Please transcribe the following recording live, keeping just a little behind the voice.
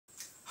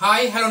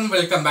Hi, hello and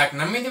welcome back.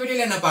 நம்ம இந்த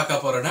வீடியோல என்ன பார்க்க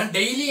போறோம்னா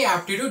daily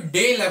aptitude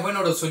day 11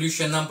 ஓட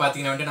சொல்யூஷன் தான்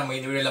பாத்தீங்கன்னா நம்ம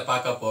இந்த வீடியோல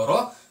பார்க்க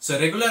போறோம். சோ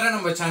ரெகுலரா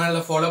நம்ம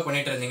சேனல்ல ஃபாலோ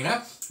பண்ணிட்டு இருந்தீங்கன்னா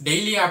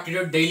daily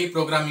aptitude daily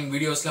programming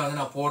வீடியோஸ்ல வந்து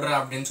நான் போடுறேன்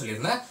அப்படினு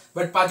சொல்லிருந்தேன்.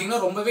 பட் பாத்தீங்கன்னா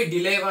ரொம்பவே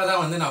டிலேவா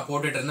தான் வந்து நான்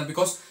போட்டுட்டு இருந்தேன்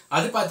because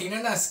அது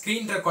பாத்தீங்கன்னா நான்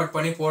ஸ்கிரீன் ரெக்கார்ட்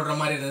பண்ணி போடுற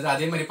மாதிரி இருந்தது.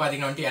 அதே மாதிரி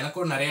பாத்தீங்கன்னா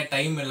எனக்கும் நிறைய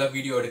டைம் இல்ல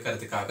வீடியோ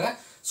எடுக்கிறதுக்காக.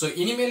 So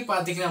இனிமேல்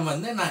பாத்தீங்கன்னா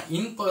வந்து நான்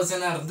in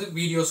person இருந்து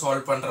வீடியோ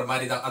சால்வ் பண்ற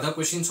மாதிரி தான் அத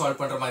क्वेश्चन சால்வ்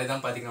பண்ற மாதிரி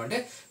தான் பாத்தீங்கன்னா வந்து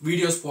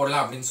வீடியோஸ்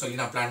போடலாம் அப்படினு சொல்லி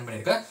நான் பிளான்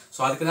பண்ணிருக்கேன். சோ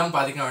அதுக்கு தான்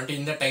பாத்தீங்கன்னா வந்து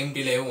இந்த டைம்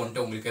டிலேவும்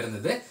வந்து உங்களுக்கு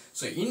இருந்தது.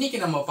 சோ இன்னைக்கு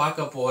நம்ம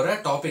பார்க்க போற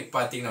டாபிக்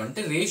பாத்தீங்கன்னா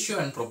வந்து ரேஷியோ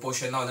அண்ட்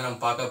ப்ரொபோர்ஷன் தான் வந்து நம்ம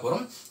பார்க்க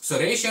போறோம். சோ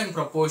ரேஷியோ அண்ட்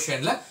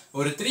ப்ரொபோர்ஷன்ல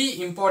ஒரு 3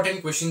 இம்பார்ட்டன்ட்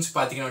क्वेश्चंस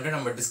பாத்தீங்கன்னா வந்து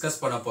நம்ம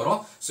டிஸ்கஸ் பண்ண போறோம்.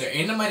 சோ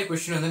என்ன மாதிரி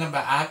क्वेश्चन வந்து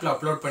நம்ம ஆப்ல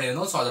அப்லோட்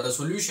பண்ணிருந்தோம். சோ அதோட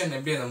சொல்யூஷன்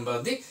எப்படி நம்ம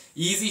வந்து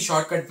ஈஸி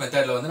ஷார்ட்கட்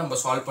மெத்தட்ல வந்து நம்ம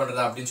சால்வ்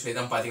பண்றது அப்படினு சொல்லி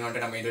தான் பாத்தீங்கன்னா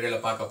வந்து நம்ம இந்த வீடியோல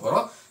பார்க்க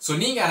போறோம். சோ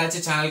நீங்க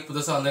யாராச்சும் சேனலுக்கு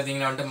புதுசா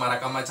வந்திருந்தீங்கன்னா வந்து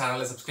மறக்காம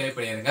சேனலை சப்ஸ்கிரைப்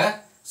பண்ணிருங்க.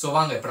 சோ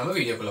வாங்க இப்போ நம்ம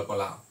வீடியோக்குள்ள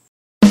போலாம்.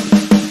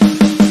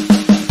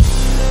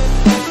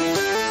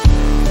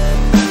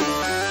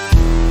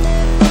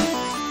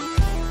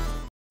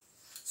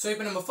 So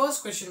இப்போ நம்ம first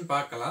question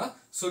பார்க்கலாம்.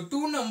 So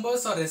two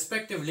numbers are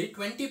respectively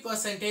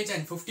 20%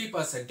 and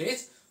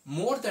 50%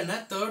 more than a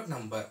third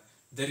number.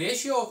 The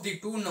ratio of the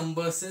two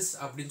numbers is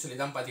அப்படினு சொல்லி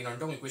தான்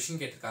பாத்தீங்கன்னா உங்களுக்கு क्वेश्चन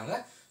கேட்டிருக்காங்க.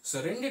 So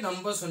ரெண்டு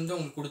நம்பர்ஸ் வந்து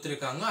உங்களுக்கு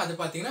கொடுத்திருக்காங்க. அது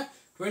பாத்தீங்கன்னா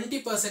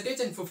 20%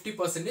 and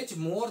 50%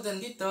 more than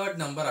the third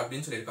number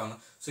அப்படினு சொல்லிருக்காங்க.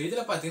 So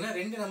இதுல பாத்தீங்கன்னா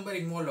ரெண்டு நம்பர்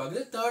இன்வால்வ்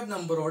ஆகுது. third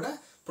நம்பரோட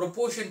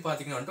proportion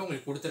பாத்தீங்கன்னா வந்து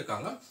உங்களுக்கு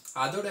கொடுத்திருக்காங்க.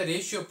 அதோட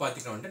ரேஷியோ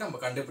பாத்தீங்கன்னா வந்து நம்ம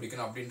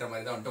கண்டுபிடிக்கணும் அப்படின்ற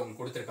மாதிரி தான் வந்து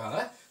உங்களுக்கு கொடுத்திருக்காங்க.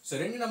 சோ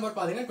ரெண்டு நம்பர்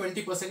பாத்தீங்கன்னா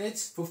 20%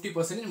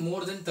 50%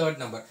 more than third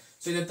number.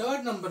 So இந்த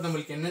third number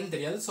நமக்கு என்னன்னு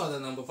தெரியாது. சோ அத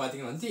நம்ம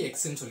பாத்தீங்கன்னா வந்து x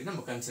ன்னு சொல்லி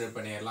நம்ம கன்சிடர்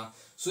பண்ணிரலாம்.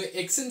 சோ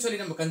x ன்னு சொல்லி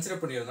நம்ம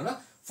கன்சிடர் பண்ணிருந்தோம்னா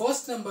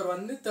first number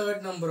வந்து third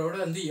நம்பரோட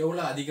வந்து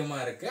எவ்வளவு அதிகமா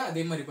இருக்கு,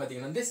 அதே மாதிரி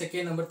பாத்தீங்கன்னா வந்து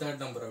second number third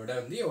நம்பரோட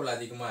வந்து எவ்வளவு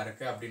அதிகமா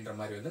இருக்கு அப்படின்ற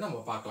மாதிரி வந்து நம்ம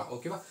பார்க்கலாம்.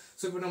 ஓகேவா?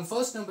 சோ இப்போ நம்ம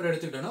first number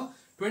எடுத்துக்கிட்டோம்னா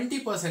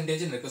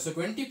 20% இருக்கு. So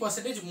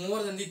 20% more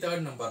than the third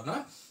numberனா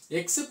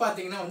x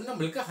பாத்தீங்கன்னா வந்து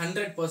நமக்கு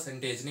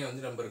 100% னே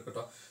வந்து நம்பர்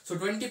இருக்கட்டும். So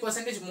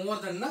 20% more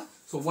thanனா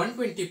so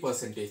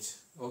 120%.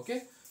 Okay?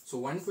 So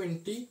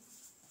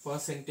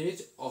 120%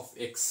 of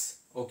x.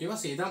 ஓகேவா?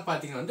 சோ இதான்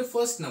பாத்தீங்கன்னா வந்து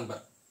first number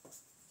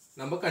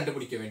நம்ம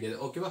கண்டுபிடிக்க வேண்டியது.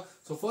 ஓகேவா?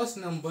 சோ ஃபர்ஸ்ட்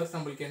நம்பர்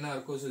நமக்கு என்ன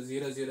இருக்கும்? சோ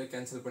 0 0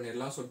 கேன்சல்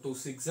பண்ணிரலாம். So 2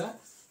 6 are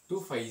 2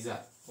 5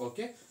 are.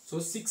 Okay? So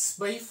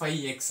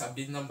 6/5x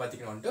அப்படினு தான்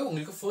பாத்தீங்கன்னா வந்து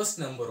உங்களுக்கு ஃபர்ஸ்ட்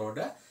நம்பரோட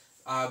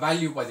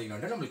வேல்யூ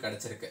பாத்தீங்கன்னா நமக்கு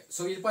கிடைச்சிருக்கு.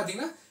 சோ இது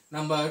பாத்தீங்கன்னா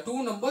நம்ம two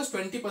numbers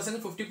 20%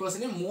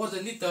 50% more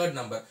than the third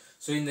number.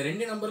 So இந்த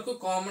ரெண்டு நம்பருக்கு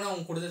காமனா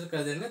அவங்க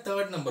கொடுத்திருக்கிறது என்ன?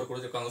 third number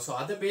கொடுத்திருக்காங்க. சோ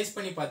அத பேஸ்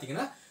பண்ணி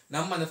பாத்தீங்கன்னா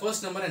நம்ம அந்த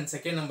first number and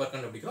second number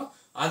கண்டுபிடிக்கிறோம்.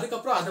 அதுக்கு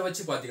அப்புறம் அத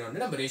வச்சு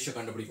பாத்தீங்கன்னா நம்ம ரேஷியோ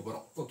கண்டுபிடிக்க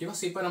போறோம். ஓகேவா?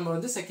 சோ இப்போ நம்ம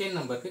வந்து செகண்ட்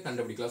நம்பருக்கு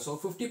கண்டுபிடிக்கலாம். So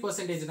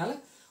 50%னால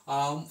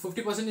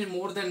 50%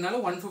 more thanனால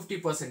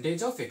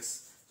 150% of x.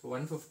 So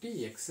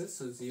 150x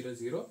so 0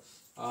 0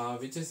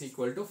 which is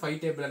equal to 5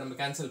 டேபிள்ல நம்ம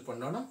கேன்சல்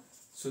பண்ணோம்னா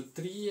so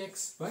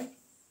 3x/2.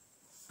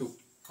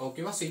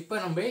 ஓகேவா? சோ இப்போ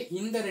நம்ம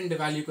இந்த ரெண்டு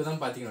வேல்யூக்கு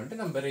தான் பாத்தீங்கன்னா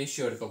நம்ம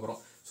ரேஷியோ எடுக்க போறோம்.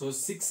 So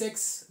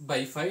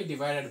 6x/5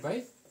 divided by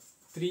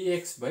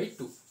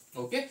 3x/2.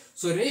 Okay?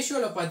 So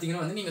ரேஷியோல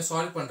பாத்தீங்கன்னா வந்து நீங்க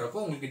சால்வ் பண்றப்போ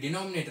உங்களுக்கு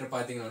டினாமினேட்டர்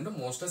பாத்தீங்கன்னா வந்து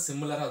மோஸ்டா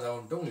சிமிலரா தான்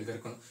வந்து உங்களுக்கு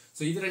இருக்கணும்.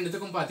 சோ இது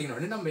ரெண்டுத்துக்கும் பாத்தீங்கன்னா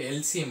வந்து நம்ம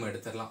LCM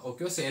எடுத்துறலாம்.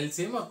 Okay? So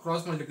LCM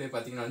cross multiply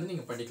பாத்தீங்கன்னா வந்து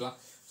நீங்க பண்ணிக்கலாம்.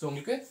 சோ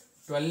உங்களுக்கு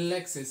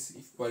 12x is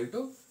equal to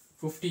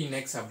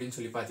 15x அப்படினு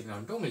சொல்லி பாத்தீங்கன்னா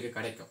வந்து உங்களுக்கு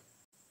கிடைக்கும்.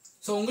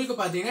 சோ உங்களுக்கு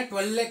பாத்தீங்கன்னா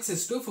 12x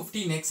is to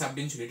 15x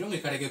அப்படினு சொல்லிட்டு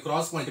உங்களுக்கு கிடைக்கும்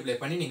கிராஸ் மல்டிப்ளை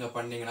பண்ணி நீங்க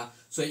பண்ணீங்கனா.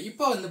 சோ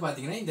இப்போ வந்து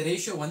பாத்தீங்கன்னா இந்த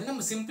ரேஷியோ வந்து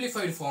நம்ம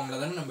சிம்பிளிஃபைட் ஃபார்ம்ல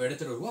தான் நம்ம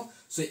எடுத்துட்டு வருவோம்.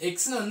 சோ x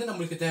ன வந்து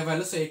நமக்கு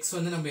தேவையில்லை. சோ x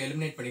வந்து நம்ம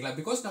எலிமினேட் பண்ணிக்கலாம்.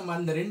 பிகாஸ் நம்ம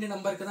அந்த ரெண்டு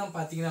நம்பருக்கு தான்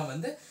பாத்தீங்கன்னா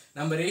வந்து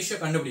நம்ம ரேஷியோ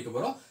கண்டுபிடிக்க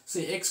போறோம். சோ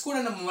x கூட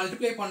நம்ம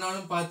மல்டிப்ளை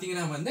பண்ணாலும்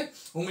பாத்தீங்கன்னா வந்து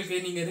உங்களுக்கு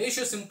நீங்க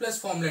ரேஷியோ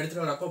சிம்பிளஸ்ட் ஃபார்ம்ல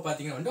எடுத்துட்டு வரப்போ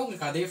பாத்தீங்கன்னா வந்து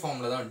உங்களுக்கு அதே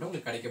ஃபார்ம்ல தான் வந்து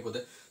உங்களுக்கு கிடைக்க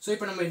போகுது. சோ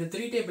இப்போ நம்ம இந்த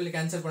 3 டேபிள்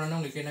கேன்சல் பண்ணனும்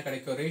உங்களுக்கு என்ன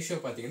கிடைக்கும்? ரேஷியோ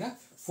பாத்தீங்கன்னா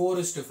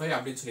 4:5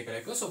 அப்படினு சொல்லி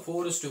கிடைக்கும். சோ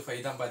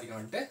 4:5 தான்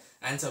பாத்தீங்கன்னா வந்து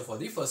answer for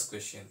the first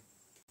question.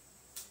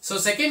 So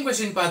second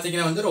question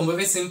பாத்தீங்கன்னா வந்து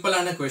ரொம்பவே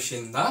சிம்பிளான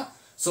क्वेश्चन தான்.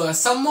 So a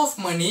sum of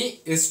money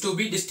is to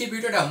be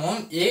distributed among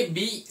A, B,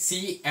 C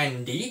and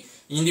D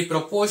in the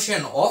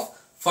proportion of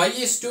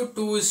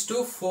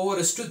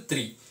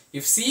 5:2:4:3.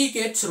 If C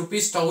gets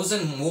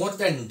 ₹1000 more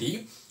than D,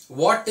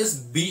 what is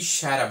B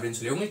share அப்படினு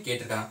சொல்லி உங்களுக்கு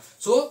கேட்டிருக்காங்க.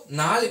 So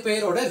நாலு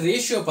பேரோட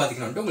ratio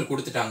பாத்தீங்கன்னா உங்களுக்கு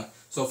கொடுத்துட்டாங்க.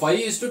 So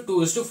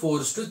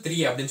 5:2:4:3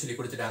 அப்படினு சொல்லி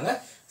கொடுத்துட்டாங்க.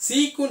 C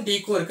க்கும் D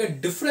க்கும் இருக்க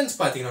டிஃபரன்ஸ்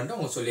பாத்தீங்கன்னா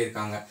அவங்க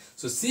சொல்லிருக்காங்க.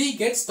 So C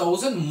gets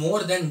 1000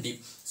 more than D.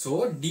 So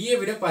D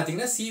விட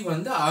பாத்தீங்கன்னா C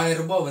வந்து 1000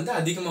 ரூபாய் வந்து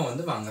அதிகமா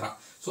வந்து வாங்குறான்.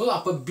 சோ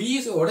அப்ப B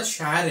ஓட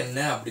ஷேர் என்ன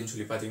அப்படினு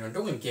சொல்லி பாத்தீங்கன்னா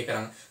உங்களுக்கு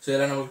கேக்குறாங்க. சோ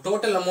இதல நமக்கு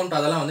டோட்டல் அமௌண்ட்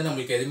அதெல்லாம் வந்து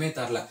நமக்கு எதுமே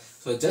தரல.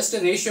 சோ ஜஸ்ட்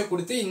ரேஷியோ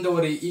கொடுத்து இந்த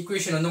ஒரு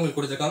ஈக்குவேஷன் வந்து உங்களுக்கு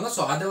கொடுத்திருக்காங்க.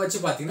 சோ அத வச்சு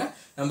பாத்தீங்கன்னா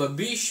நம்ம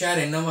B ஷேர்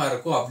என்னவா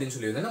இருக்கும் அப்படினு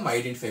சொல்லி வந்து நம்ம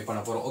ஐடென்டிஃபை பண்ண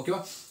போறோம். ஓகேவா?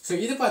 சோ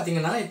இது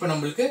பாத்தீங்கன்னா இப்போ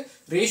நமக்கு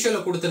ரேஷியோல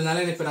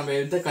கொடுத்திருந்தால இப்போ நம்ம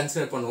எதை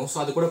கன்சிடர் பண்ணுவோம்? சோ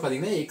அது கூட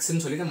பாத்தீங்கன்னா x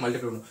ன்னு சொல்லி நம்ம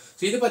மல்டிப்ளை பண்ணுவோம்.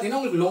 சோ இது பாத்தீங்கன்னா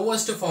உங்களுக்கு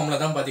லோவஸ்ட் ஃபார்ம்ல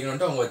தான்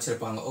பாத்தீங்கன்னா அவங்க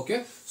வச்சிருப்பாங்க. Okay?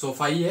 So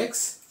 5x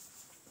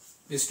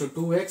is to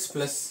 2x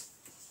plus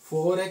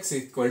 4x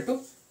equal to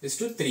is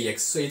to 3x.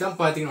 So இதான்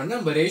பாத்தீங்கன்னா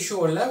நம்ம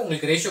ரேஷியோல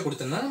உங்களுக்கு ரேஷியோ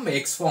கொடுத்தனா நம்ம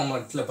x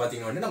ஃபார்மட்ல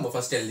பாத்தீங்கன்னா நம்ம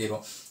ஃபர்ஸ்ட்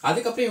எழுதிரோம்.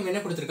 அதுக்கு அப்புறம் இவங்க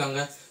என்ன கொடுத்திருக்காங்க?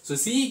 So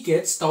c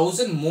gets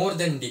 1000 more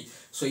than d.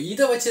 So இத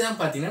வச்சு தான்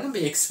பாத்தீங்கன்னா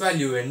நம்ம x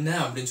வேல்யூ என்ன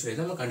அப்படினு சொல்லி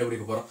நம்ம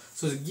கண்டுபிடிக்க போறோம்.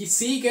 So c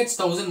gets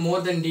 1000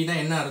 more than d னா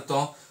என்ன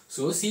அர்த்தம்?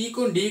 So c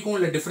க்கும் d க்கும்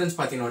உள்ள டிஃபரன்ஸ்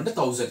பாத்தீங்கன்னா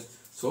 1000.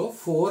 So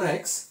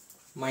 4x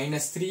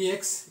minus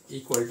 3x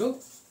equal to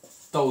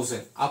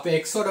 1000. அப்ப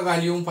x ஓட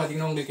வேல்யூவும்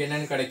பாத்தீங்கன்னா உங்களுக்கு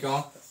என்னன்னு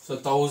கிடைக்கும்? So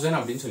 1000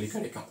 அப்படினு சொல்லி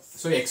கிடைக்கும்.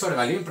 So x ஓட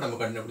வேல்யூ இப்ப நம்ம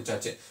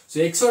கண்டுபிடிச்சாச்சு. So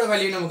x ஓட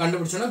வேல்யூ நம்ம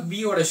கண்டுபிடிச்சோம்னா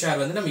b ஓட ஷேர்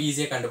வந்து நம்ம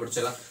ஈஸியா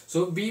கண்டுபிடிச்சலாம். So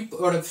b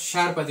ஓட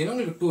ஷேர் பாத்தீங்கன்னா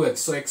உங்களுக்கு 2x.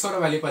 So x ஓட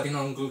வேல்யூ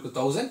பாத்தீங்கன்னா உங்களுக்கு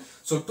 1000.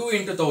 So 2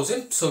 into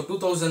 1000. So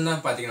 2000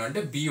 தான்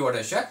பாத்தீங்கன்னா b ஓட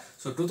ஷேர்.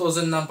 So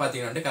 2000 தான்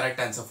பாத்தீங்கன்னா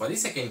correct answer for the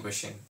second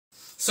question.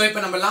 So இப்போ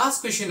நம்ம லாஸ்ட்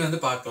क्वेश्चन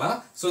வந்து பார்க்கலாம்.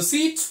 So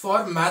seats for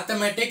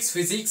mathematics,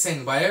 physics and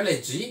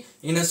biology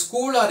in a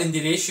school are in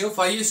the ratio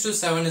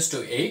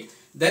 5:7:8.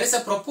 There is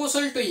a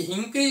proposal to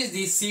increase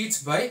these seats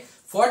by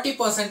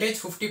 40%,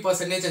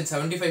 50% and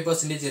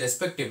 75%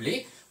 respectively.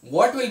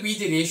 What will be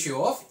the ratio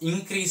of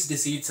increased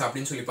seats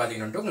அப்படினு சொல்லி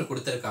பாத்தீங்கன்னா உங்களுக்கு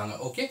கொடுத்திருக்காங்க.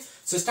 Okay.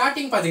 So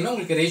starting பாத்தீங்கன்னா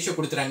உங்களுக்கு ratio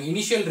கொடுத்துறாங்க.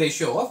 Initial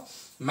ratio of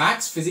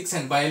maths, physics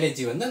and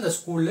biology வந்து அந்த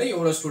ஸ்கூல்ல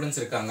எவ்வளவு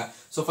ஸ்டூடண்ட்ஸ் இருக்காங்க.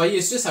 So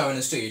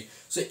 5:7:8.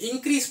 So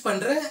increase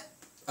பண்ற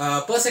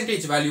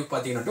percentage value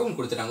பாத்தீங்கன்னா உங்களுக்கு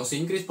கொடுத்துட்டாங்க. So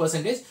increase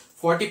percentage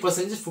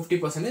 40%,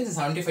 50% and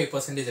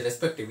 75%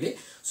 respectively.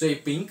 So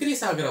இப்போ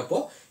increase ஆகுறப்போ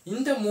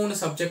இந்த மூணு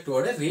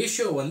சப்ஜெக்ட்டோட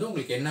ரேஷியோ வந்து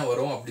உங்களுக்கு என்ன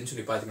வரும் அப்படினு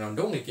சொல்லி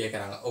பாத்தீங்கன்னா உங்களுக்கு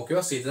கேக்குறாங்க.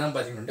 ஓகேவா? சோ இதுதான்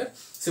பாத்தீங்கன்னா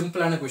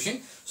சிம்பிளான क्वेश्चन.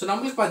 சோ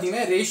நமக்கு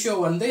பாத்தீங்கன்னா ரேஷியோ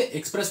வந்து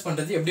எக்ஸ்பிரஸ்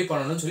பண்றது எப்படி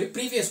பண்ணனும்னு சொல்லி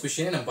previous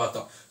question நம்ம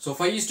பார்த்தோம். சோ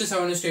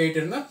 5:7:8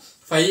 இருந்தா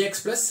 5x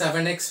 +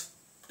 7x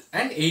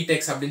and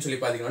 8x அப்படினு சொல்லி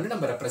பாத்தீங்கன்னா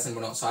நம்ம ரெப்ரசன்ட்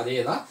பண்ணுவோம். சோ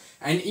அதேதான்.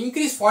 And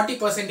increase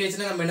 40%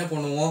 னா நம்ம என்ன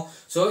பண்ணுவோம்?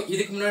 சோ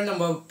இதுக்கு முன்னாடி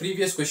நம்ம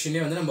previous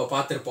questionலயே வந்து நம்ம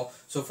பார்த்திருப்போம்.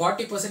 சோ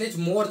 40%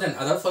 more than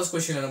அதாவது first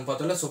questionல நம்ம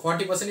பார்த்தோம்ல. சோ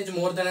 40%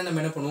 more than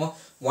நம்ம என்ன பண்ணுவோம்?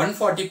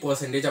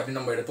 140% அப்படி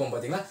நம்ம எடுப்போம்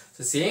பாத்தீங்களா?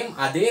 சோ சேம்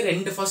அதே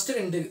ஃபர்ஸ்ட்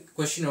ரெண்டு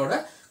क्वेश्चनோட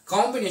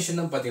காம்பினேஷன்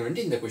தான்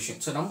பாத்தீங்கன்னா இந்த question.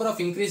 So number of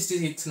increased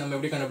seats நம்ம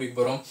எப்படி கண்டுபிடிக்க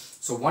போறோம்?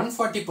 So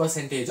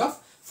 140% of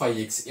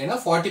 5x. ஏனா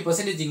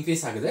 40%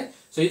 increase ஆகுது.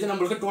 சோ இது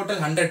நமக்கு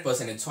டோட்டல்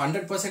 100%. சோ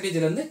 100%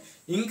 ல இருந்து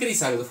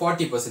increase ஆகுது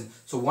 40%.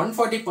 So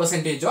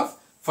 140% of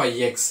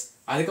 5x.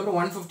 அதுக்கு அப்புறம்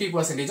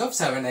 150% of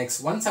 7x,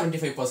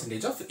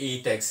 175% of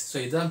 8x. So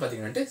இதுதான்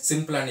பாத்தீங்கன்னா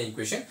சிம்பிளான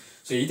ஈக்குவேஷன்.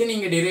 சோ இத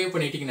நீங்க டெரைவ்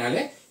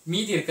பண்ணிட்டீங்கனாலே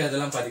மீதி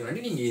இருக்கதெல்லாம் பாத்தீங்கன்னா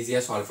நீங்க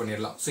ஈஸியா சால்வ்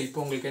பண்ணிரலாம். சோ இப்போ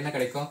உங்களுக்கு என்ன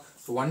கிடைக்கும்?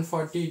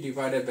 140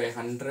 divided by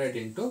 100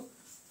 into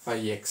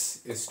 5x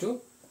is to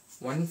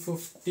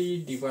 150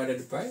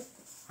 divided by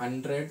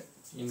 100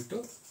 into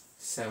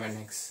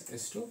 7x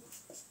is to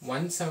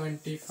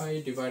 175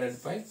 divided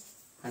by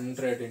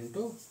 100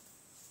 into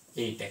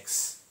 8x.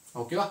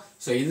 ஓகேவா?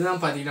 சோ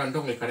இதுதான் பாத்தீங்கன்னா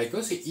உங்களுக்கு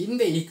கிடைக்கும். சோ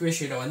இந்த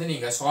ஈக்குவேஷனை வந்து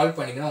நீங்க சால்வ்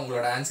பண்ணீங்கன்னா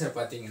உங்களோட ஆன்சர்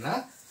பாத்தீங்கன்னா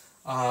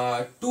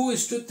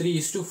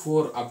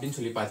 2:3:4 அப்படினு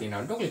சொல்லி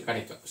பாத்தீங்கன்னா உங்களுக்கு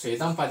கிடைக்கும். சோ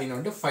இதான்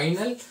பாத்தீங்கன்னா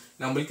ஃபைனல்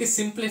நமக்கு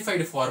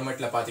சிம்பிளிஃபைடு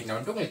ஃபார்மட்ல பாத்தீங்கன்னா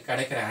உங்களுக்கு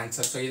கிடைக்கிற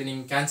ஆன்சர். சோ இத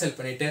நீங்க கேன்சல்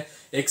பண்ணிட்டு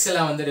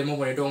எக்ஸெல்ல வந்து ரிமூவ்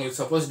பண்ணிட்டு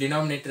உங்களுக்கு சப்போஸ்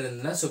டினாமினேட்டர்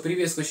இருந்தா சோ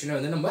previous क्वेश्चन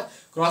வந்து நம்ம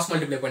கிராஸ்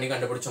மல்டிப்ளை பண்ணி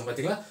கண்டுபிடிச்சோம்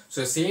பாத்தீங்களா?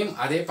 சோ சேம்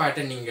அதே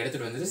பேட்டர்ன் நீங்க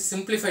எடுத்துட்டு வந்து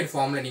சிம்பிளிஃபைடு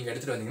ஃபார்ம்ல நீங்க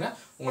எடுத்துட்டு வந்தீங்கன்னா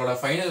உங்களோட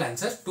ஃபைனல்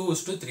ஆன்சர்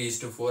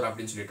 2:3:4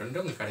 அப்படினு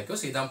சொல்லிட்டு உங்களுக்கு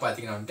கிடைக்கும். சோ இதான்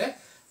பாத்தீங்கன்னா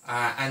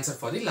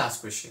answer for the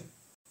last question.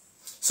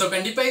 So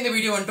கண்டிப்பா இந்த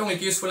வீடியோ வந்து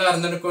உங்களுக்கு யூஸ்ஃபுல்லா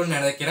இருந்திருக்கும்னு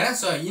நினைக்கிறேன்.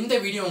 சோ இந்த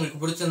வீடியோ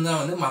உங்களுக்கு பிடிச்சிருந்தா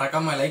வந்து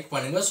மறக்காம லைக்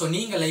பண்ணுங்க. சோ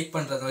நீங்க லைக்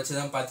பண்றத வச்சு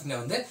தான் பாத்தீங்கன்னா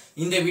வந்து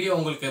இந்த வீடியோ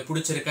உங்களுக்கு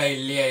பிடிச்சிருக்கா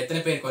இல்லையா, எத்தனை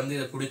பேருக்கு வந்து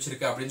இது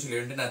பிடிச்சிருக்கு அப்படின்னு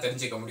சொல்லிட்டு நான்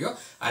தெரிஞ்சுக்க முடியும்.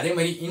 அதே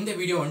மாதிரி இந்த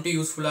வீடியோ வந்து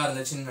யூஸ்ஃபுல்லா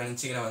இருந்துச்சுன்னு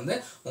நினைச்சீங்கன்னா வந்து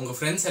உங்க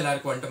ஃப்ரெண்ட்ஸ்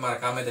எல்லாருக்கும் வந்து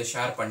மறக்காம இதை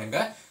ஷேர் பண்ணுங்க.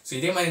 சோ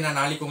இதே மாதிரி நான்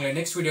நாளைக்கு உங்களை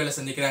நெக்ஸ்ட் வீடியோல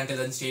சந்திக்கிறேன்.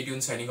 Until then, stay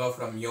tuned. Signing off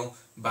from you.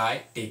 Bye.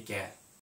 Take care.